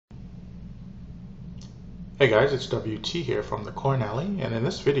Hey guys, it's WT here from the Coin Alley, and in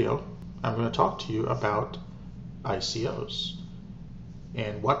this video I'm going to talk to you about ICOs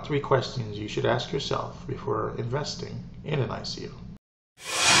and what 3 questions you should ask yourself before investing in an ICO.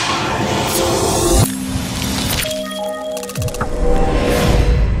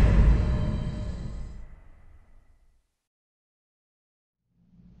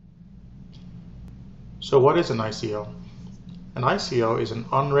 So what is an ICO? An ICO is an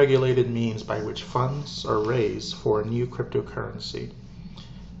unregulated means by which funds are raised for a new cryptocurrency.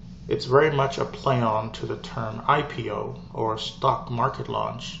 It's very much a play on to the term IPO, or stock market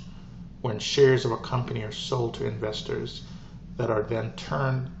launch, when shares of a company are sold to investors that are then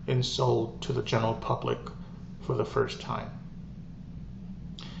turned and sold to the general public for the first time.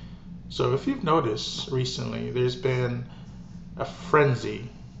 So if you've noticed recently, there's been a frenzy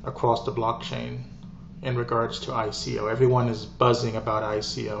across the blockchain in regards to ICO. Everyone is buzzing about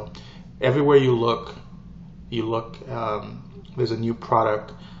ICO. Everywhere you look, there's a new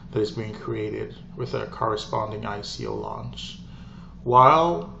product that is being created with a corresponding ICO launch.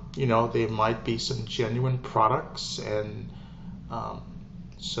 While there might be some genuine products and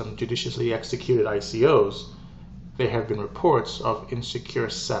some judiciously executed ICOs, there have been reports of insecure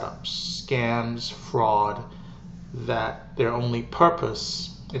setups, scams, fraud, that their only purpose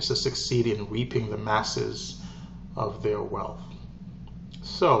is to succeed in reaping the masses of their wealth.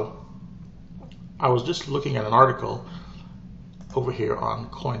 So I was just looking at an article over here on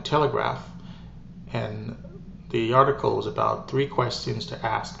Cointelegraph, and the article was about 3 questions to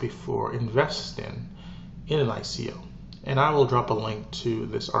ask before investing in an ICO. And I will drop a link to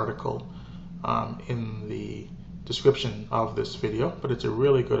this article in the description of this video, but it's a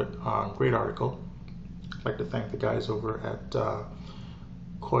really good, great article. I'd like to thank the guys over at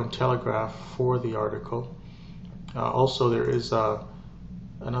Cointelegraph for the article. Also, there is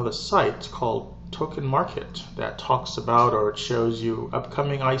another site called Token Market that talks about, or it shows you,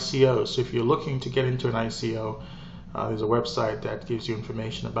 upcoming ICOs. So if you're looking to get into an ICO, there's a website that gives you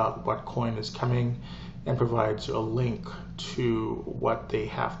information about what coin is coming and provides a link to what they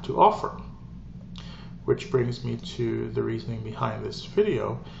have to offer. Which brings me to the reasoning behind this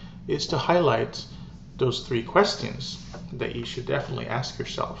video, is to highlight those 3 questions that you should definitely ask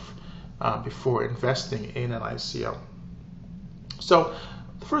yourself before investing in an ICO. So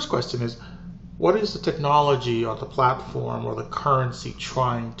the first question is, what is the technology or the platform or the currency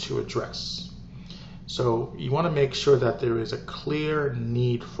trying to address? So you want to make sure that there is a clear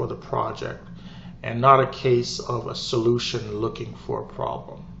need for the project and not a case of a solution looking for a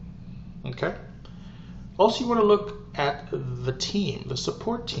problem. Okay? Also, you want to look at the team, the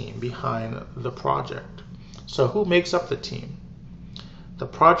support team behind the project. So who makes up the team? The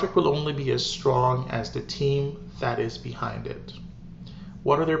project will only be as strong as the team that is behind it.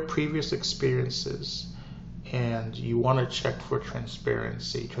 What are their previous experiences? And you want to check for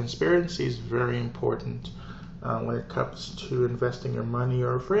transparency. Transparency is very important when it comes to investing your money,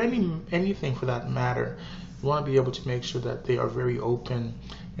 or for anything for that matter. You want to be able to make sure that they are very open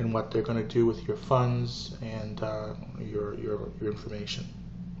in what they're going to do with your funds and your information.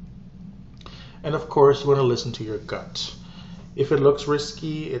 And of course, you want to listen to your gut. If it looks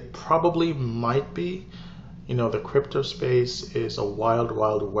risky, it probably might be. The crypto space is a wild,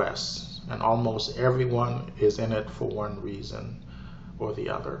 wild west, and almost everyone is in it for one reason or the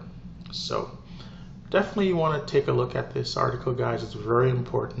other. So definitely you want to take a look at this article, guys. It's very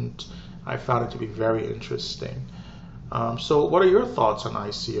important. I found it to be very interesting. So what are your thoughts on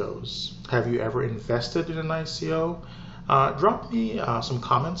ICOs? Have you ever invested in an ICO? Drop me some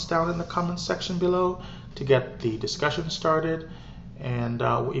comments down in the comments section below to get the discussion started. And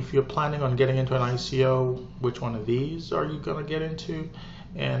if you're planning on getting into an ICO, which one of these are you going to get into?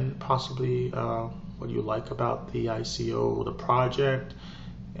 And possibly what you like about the ICO, the project,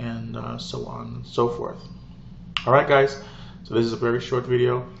 and so on and so forth. All right, guys. So this is a very short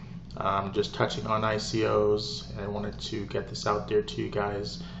video. I'm just touching on ICOs, and I wanted to get this out there to you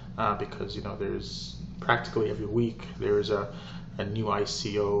guys because there's practically every week there's a new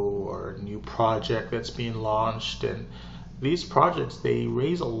ICO or a new project that's being launched, and these projects, they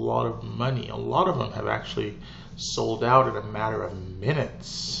raise a lot of money. A lot of them have actually sold out in a matter of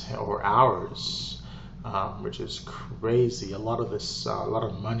minutes or hours, which is crazy. A lot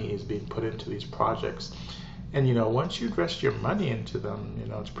of money is being put into these projects. And once you invest your money into them,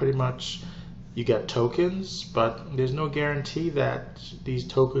 it's pretty much, you get tokens, but there's no guarantee that these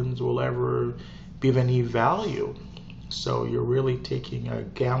tokens will ever be of any value. So you're really taking a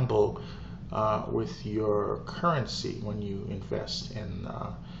gamble with your currency when you invest in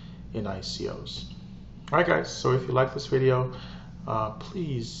ICOs. Alright guys, so if you like this video,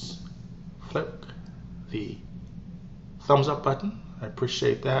 please click the thumbs up button. I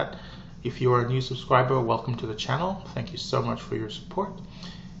appreciate that. If you are a new subscriber, welcome to the channel. Thank you so much for your support.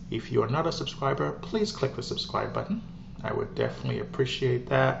 If you are not a subscriber, please click the subscribe button. I would definitely appreciate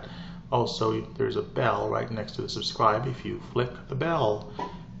that. Also, there's a bell right next to the subscribe. If you flick the bell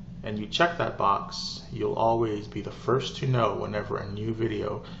and you check that box, you'll always be the first to know whenever a new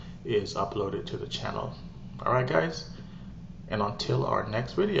video is uploaded to the channel. Alright guys, and until our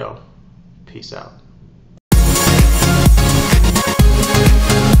next video, peace out.